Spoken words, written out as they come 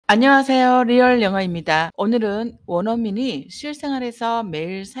안녕하세요. 리얼 영어입니다. 오늘은 원어민이 실생활에서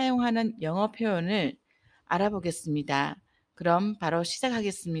매일 사용하는 영어 표현을 알아보겠습니다. 그럼 바로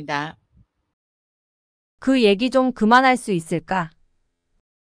시작하겠습니다. 그 얘기 좀 그만할 수 있을까?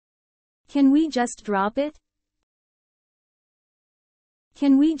 Can we just drop it?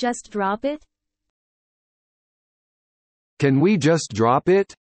 Can we just drop it? Can we just drop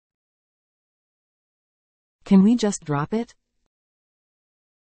it? Can we just drop it?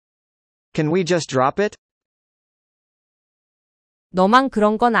 Can we just drop it? 너만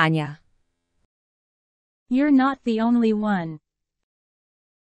그런 건 아니야. You're not the only one.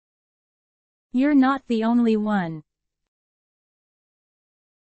 You're not the only one.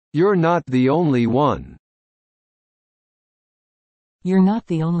 You're not the only one. You're not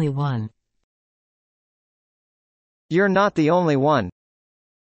the only one. You're not the only one.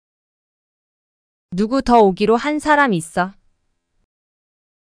 누구 더 오기로 한 사람 있어?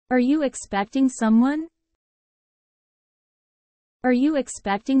 Are you expecting someone? Are you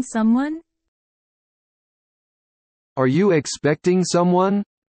expecting someone? Are you expecting someone?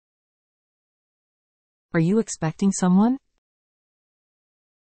 Are you expecting someone?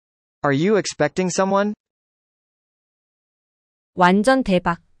 Are you expecting someone? 완전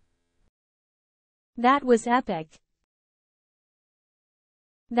대박. That was epic.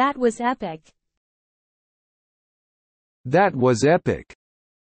 That was epic. That was epic.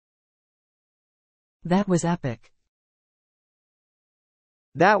 That was epic.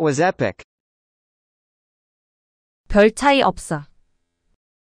 That was epic. 별 차이 없어.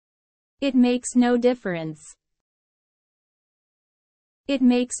 It makes no difference. It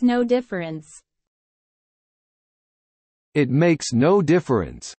makes no difference. It makes no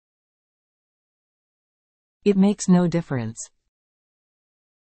difference. It makes no difference.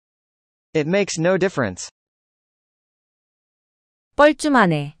 It makes no difference.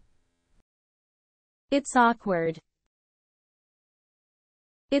 뻘쭘하네. It's awkward.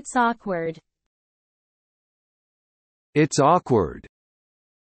 It's awkward. It's awkward.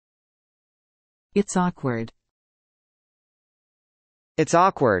 It's awkward. It's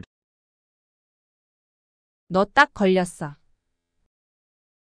awkward. 너 딱 걸렸어.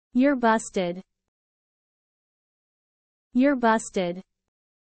 You're busted. You're busted.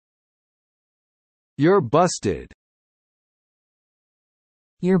 You're busted.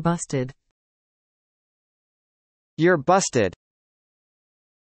 You're busted. You're busted.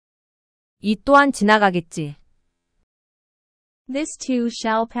 이 또한 지나가겠지. This too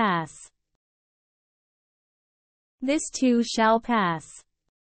shall pass. This too shall pass.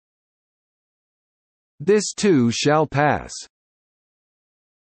 This too shall pass.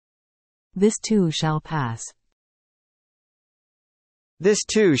 This too shall pass. This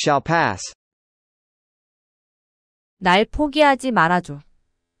too shall pass. 날 포기하지 말아줘.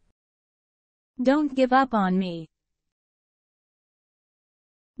 Don't give up on me.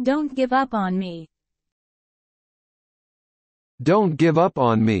 Don't give up on me. Don't give up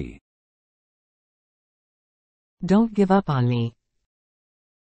on me. Don't give up on me.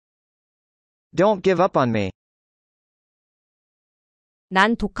 Don't give up on me.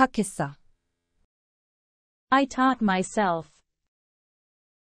 난 독학했어. I taught myself.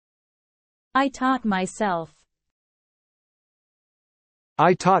 I taught myself.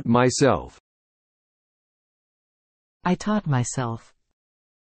 I taught myself. I taught myself.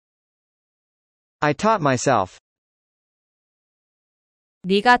 I taught myself.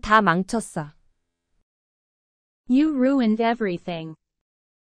 네가 다 망쳤어. You ruined everything.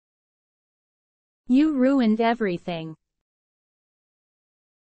 You ruined everything.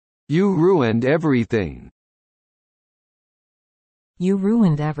 You ruined everything. You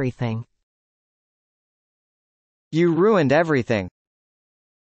ruined everything. You ruined everything.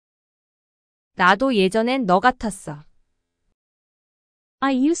 나도 예전엔 너 같았어.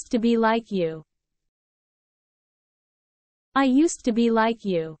 I used to be like you. I used to be like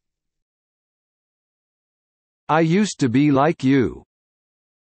you. I used to be like you.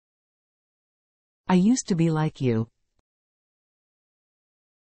 I used to be like you.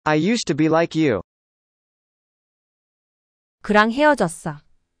 I used to be like you. 그랑 헤어졌어.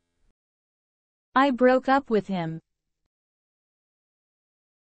 I broke up with him.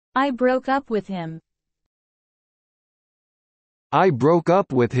 I broke up with him. I broke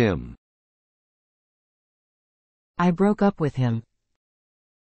up with him. I broke up with him.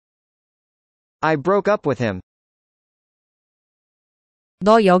 I broke up with him.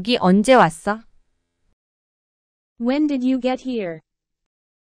 너 여기 언제 왔어? When did you get here?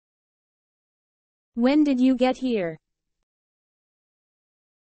 When did you get here?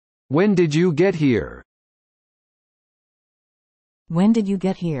 When did you get here? When did you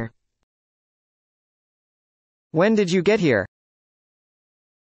get here? When did you get here?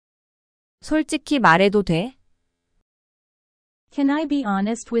 솔직히 말해도 돼? Can I be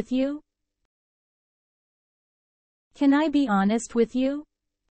honest with you? Can I be honest with you?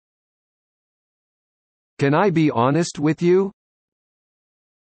 Can I be honest with you?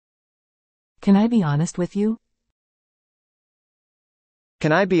 Can I be honest with you?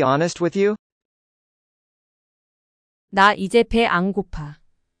 Can I be honest with you? 나 이제 배 안 고파.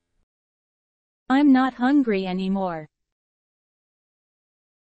 I'm not hungry anymore.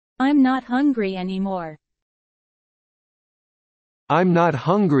 I'm not hungry anymore. I'm not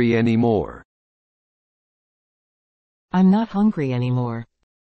hungry anymore. I'm not hungry anymore.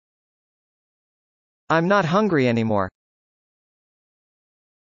 I'm not hungry anymore.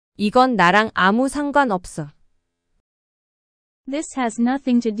 이건 나랑 아무 상관없어. This has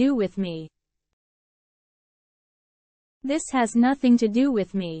nothing to do with me. This has nothing to do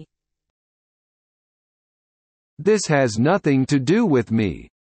with me. This has nothing to do with me.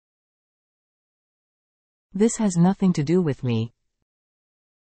 This has nothing to do with me.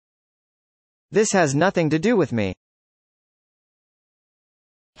 This has nothing to do with me.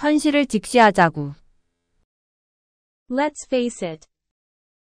 현실을 직시하자구. Let's face it.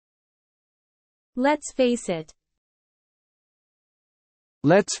 Let's face it.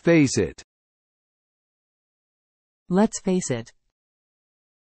 Let's face it. Let's face it.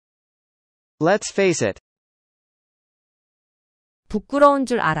 Let's face it. 부끄러운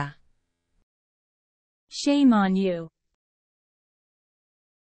줄 알아. Shame on you.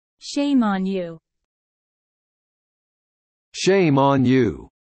 Shame on you. Shame on you.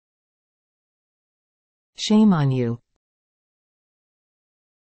 Shame on you.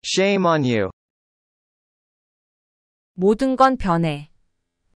 Shame on you. 모든 건 변해.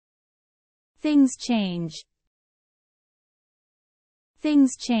 Things change.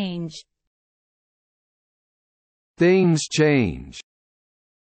 Things change. Things change.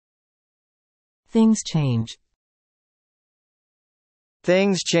 Things change.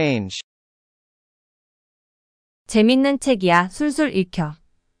 Things change. 재밌는 책이야. 술술 읽혀.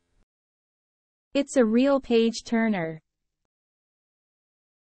 It's a real page turner.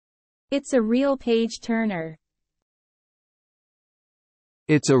 It's a real page turner.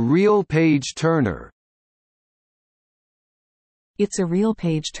 It's a real page turner. It's a real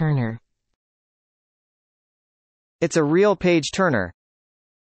page turner. It's a real page turner.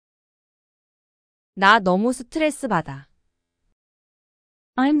 나 너무 스트레스 받아.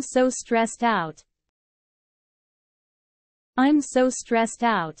 I'm so stressed out. I'm so stressed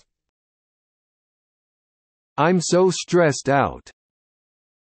out. I'm so stressed out.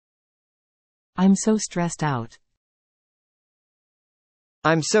 I'm so stressed out.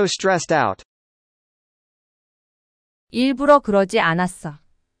 I'm so stressed out. 일부러 그러지 않았어.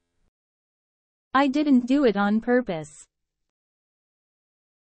 I didn't do it on purpose.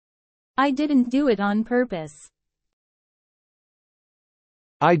 I didn't do it on purpose.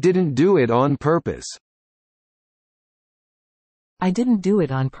 I didn't do it on purpose. I didn't do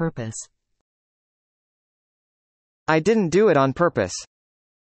it on purpose. I didn't do it on purpose.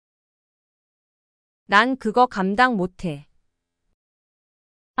 난 그거 감당 못해.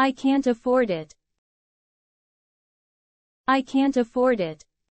 I can't afford it. I can't afford it.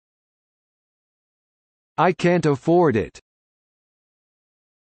 I can't afford it.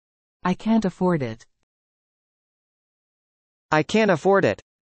 I can't afford it. I can't afford it.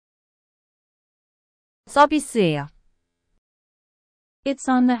 서비스예요. It's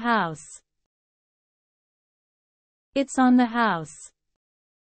on the house. It's on the house.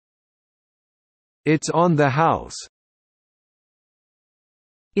 It's on the house.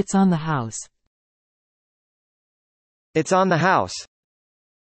 It's on the house. It's on the house.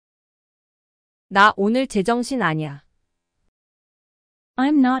 나 오늘 제정신 아니야.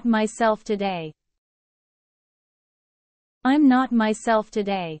 I'm not myself today. I'm not myself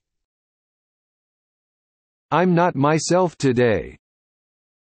today. I'm not myself today.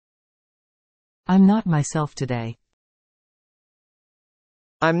 I'm not myself today.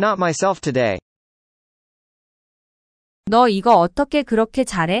 I'm not myself today. 너 이거 어떻게 그렇게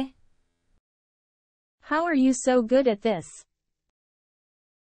잘해? How are you so good at this?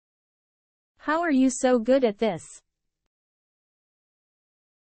 How are you so good at this?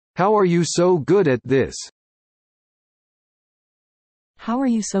 How are you so good at this? How are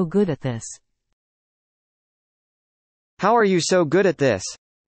you so good at this? How are you so good at this?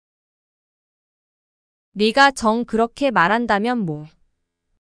 네가 정 그렇게 말한다면 뭐.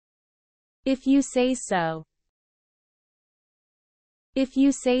 If you say so. If you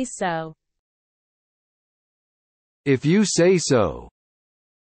say so. If you say so.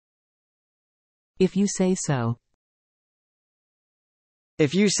 If you say so.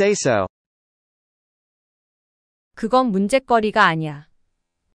 If you say so. 그건 문제거리가 아니야.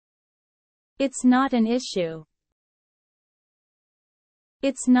 It's not an issue.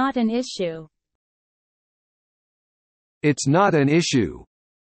 It's not an issue. It's not an issue.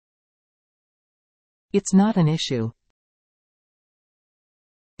 It's not an issue.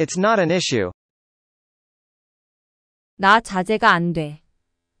 It's not an issue. 나 자제가 안 돼.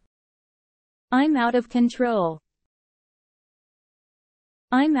 I'm out of control.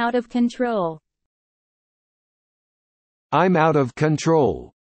 I'm out of control. I'm out of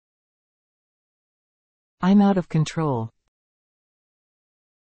control. I'm out of control.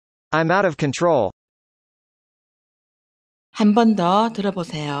 I'm out of control. 한 번 더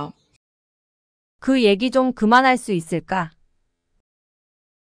들어보세요. 그 얘기 좀 그만할 수 있을까?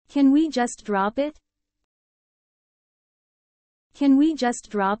 Can we just drop it? Can we just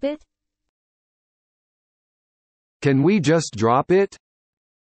drop it? Can we just drop it?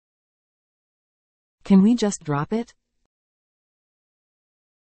 Can we just drop it?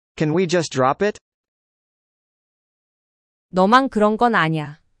 Can we just drop it? 너만 그런 건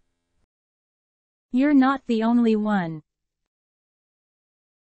아니야. You're not the only one.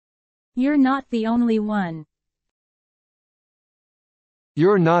 You're not the only one.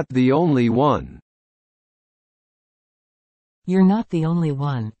 You're not the only one. You're not the only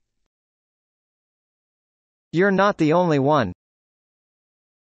one. You're not the only one.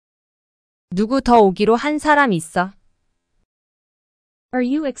 누구 더 오기로 한 사람 있어? Are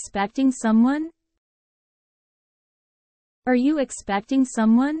you expecting someone? Are you expecting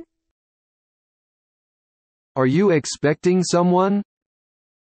someone? Are you expecting someone?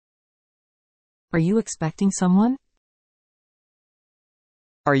 Are you expecting someone?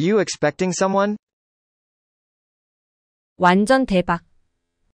 Are you expecting someone? 완전 대박.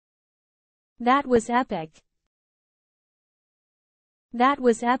 That was epic. That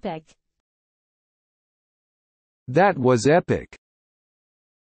was epic. That was epic.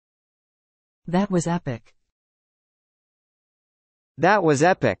 That was epic. That was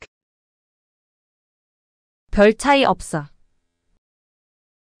epic. 별 차이 없어.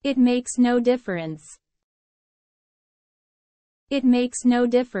 It makes no difference. It makes no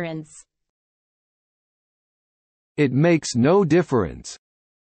difference. It makes no difference.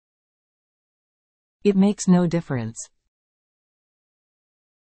 It makes no difference.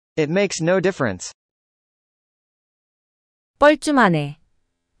 It makes no difference. 뻘쭘하네.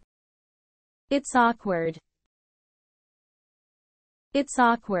 It's awkward. It's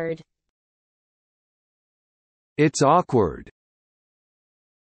awkward. It's awkward.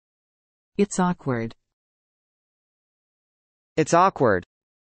 It's awkward. It's awkward.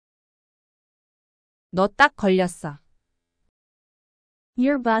 너 딱 걸렸어.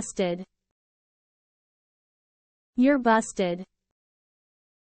 You're busted. You're busted.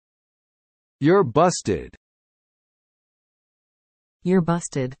 You're busted. You're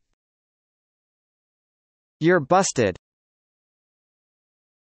busted. You're busted.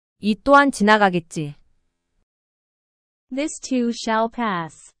 이 또한 지나가겠지. This too shall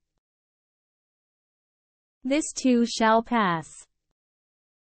pass. This too shall pass.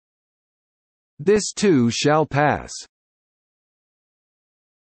 This too shall pass.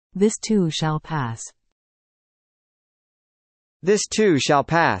 This too shall pass. This too shall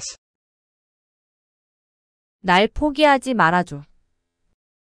pass. 날 포기하지 말아줘.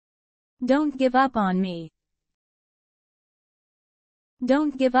 Don't give up on me.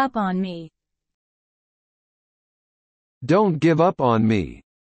 Don't give up on me. Don't give up on me.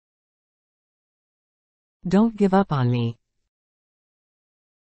 Don't give up on me.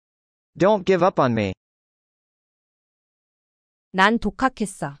 Don't give up on me. 난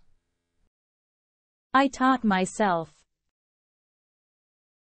독학했어. I taught myself.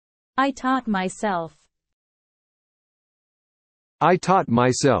 I taught myself. I taught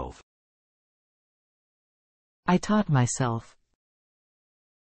myself. I taught myself.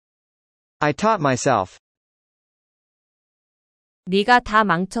 I taught myself. 네가 다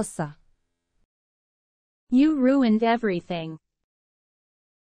망쳤어. You ruined everything.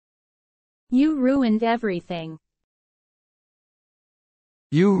 You ruined everything.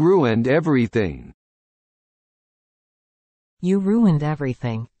 You ruined everything. You ruined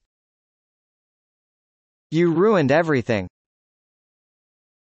everything. You ruined everything.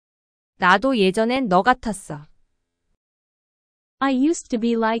 나도 예전엔 너 같았어. I used to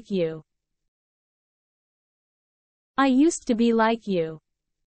be like you. I used to be like you.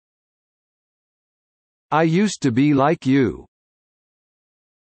 I used to be like you.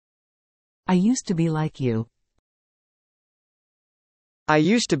 I used to be like you. I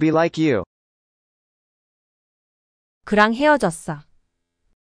used to be like you. 그랑 헤어졌어.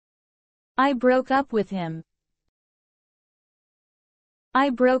 I broke up with him. I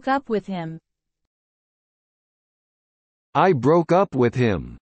broke up with him. I broke up with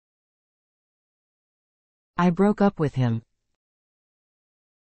him. I broke up with him.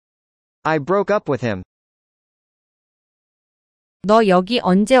 I broke up with him. 너 여기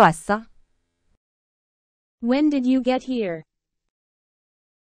언제 왔어? When did you get here?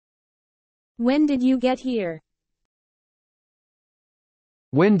 When did you get here?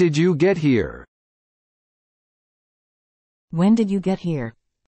 When did you get here? When did you get here?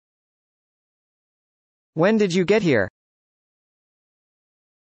 When did you get here?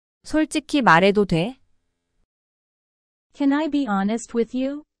 솔직히 말해도 돼? Can I be honest with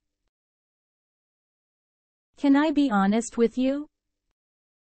you? Can I be honest with you?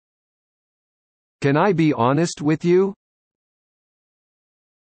 Can I be honest with you?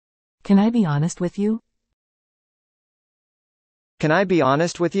 Can I be honest with you? Can I be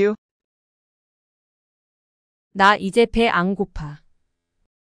honest with you? 나 이제 배 안 고파.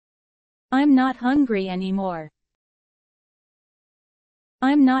 I'm not hungry anymore.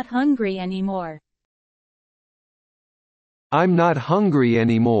 I'm not hungry anymore. I'm not hungry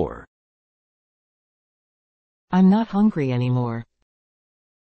anymore. I'm not hungry anymore.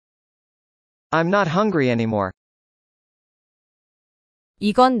 I'm not hungry anymore.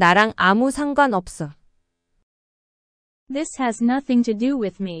 이건 나랑 아무 상관없어. This has nothing to do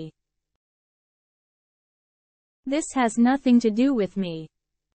with me. This has nothing to do with me.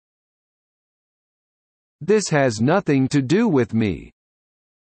 This has nothing to do with me.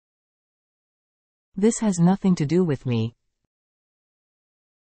 This has nothing to do with me.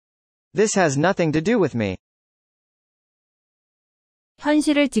 This has nothing to do with me.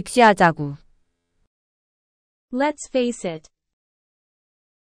 현실을 직시하자구. Let's face it.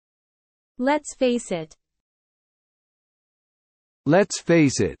 Let's face it. Let's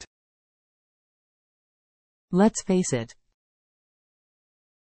face it. Let's face it.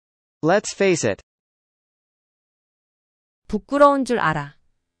 Let's face it. 부끄러운 줄 알아.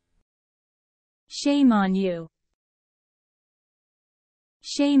 Shame on you.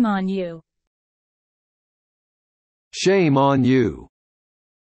 Shame on you. Shame on you.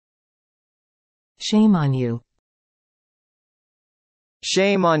 Shame on you.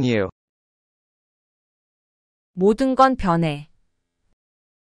 Shame on you. 모든 건 변해.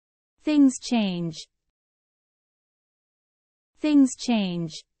 Things change. Things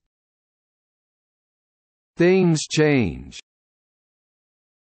change. Things change.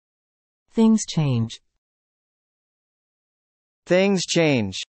 Things change. Things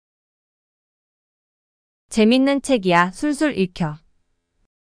change. 재밌는 책이야. 술술 읽혀.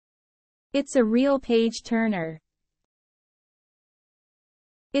 It's a real page turner.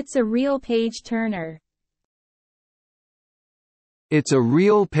 It's a real page turner. It's a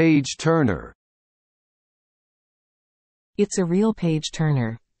real page turner. It's a real page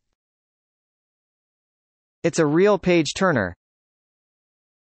turner. It's a real page turner.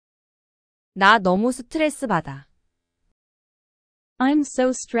 나 너무 스트레스 받아. I'm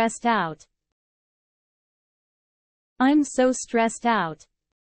so stressed out. I'm so stressed out.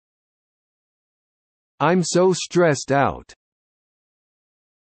 I'm so stressed out.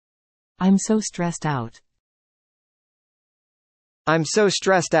 I'm so stressed out. I'm so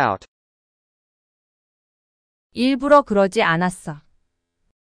stressed out. 일부러 그러지 않았어.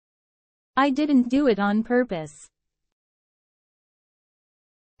 I didn't do it on purpose.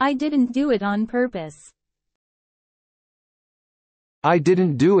 I didn't do it on purpose. I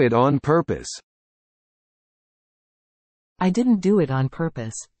didn't do it on purpose. I didn't do it on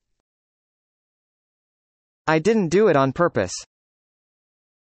purpose. I didn't do it on purpose.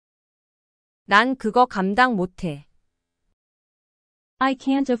 난 그거 감당 못해. I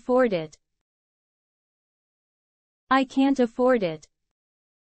can't afford it. I can't afford it.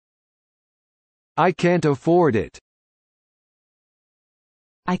 I can't afford it.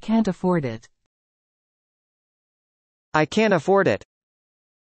 I can't afford it. I can't afford it.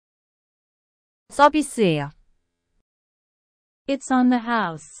 서비스예요. It's on the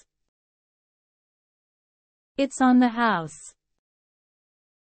house. It's on the house.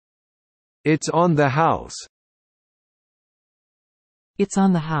 It's on the house. It's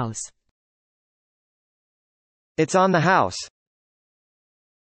on the house. It's on the house.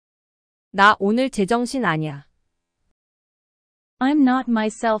 나 오늘 제정신 아니야. I'm not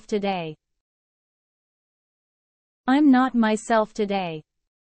myself today. I'm not myself today.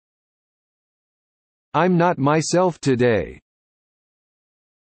 I'm not myself today.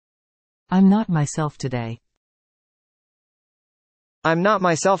 I'm not myself today. I'm not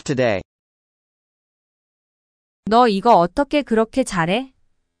myself today. 너 이거 어떻게 그렇게 잘해?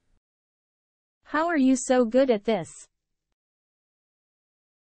 How are you so good at this?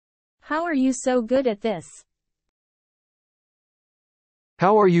 How are you so good at this?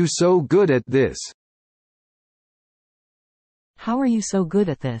 How are you so good at this? How are you so good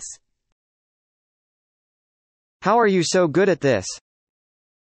at this? How are you so good at this?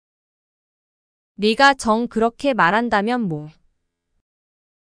 네가 정 그렇게 말한다면 뭐.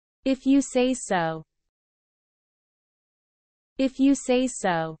 If you say so. If you say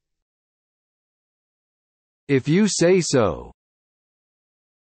so. If you say so.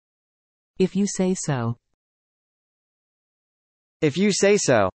 If you say so. If you say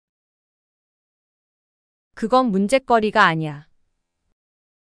so. 그건 문제거리가 아니야.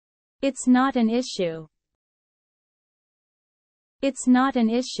 It's not an issue. It's not an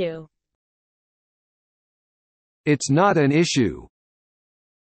issue. It's not an issue.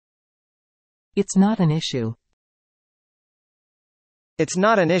 It's not an issue. It's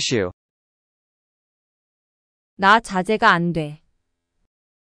not an issue. 나 자제가 안 돼.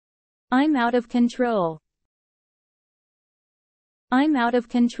 I'm out of control. I'm out of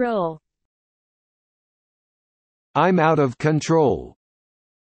control. I'm out of control.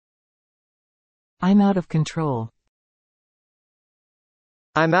 I'm out of control.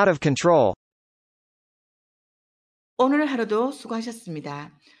 I'm out of control. 오늘 하루도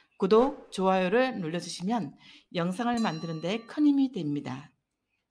수고하셨습니다. 구독, 좋아요를 눌러주시면 영상을 만드는 데 큰 힘이 됩니다.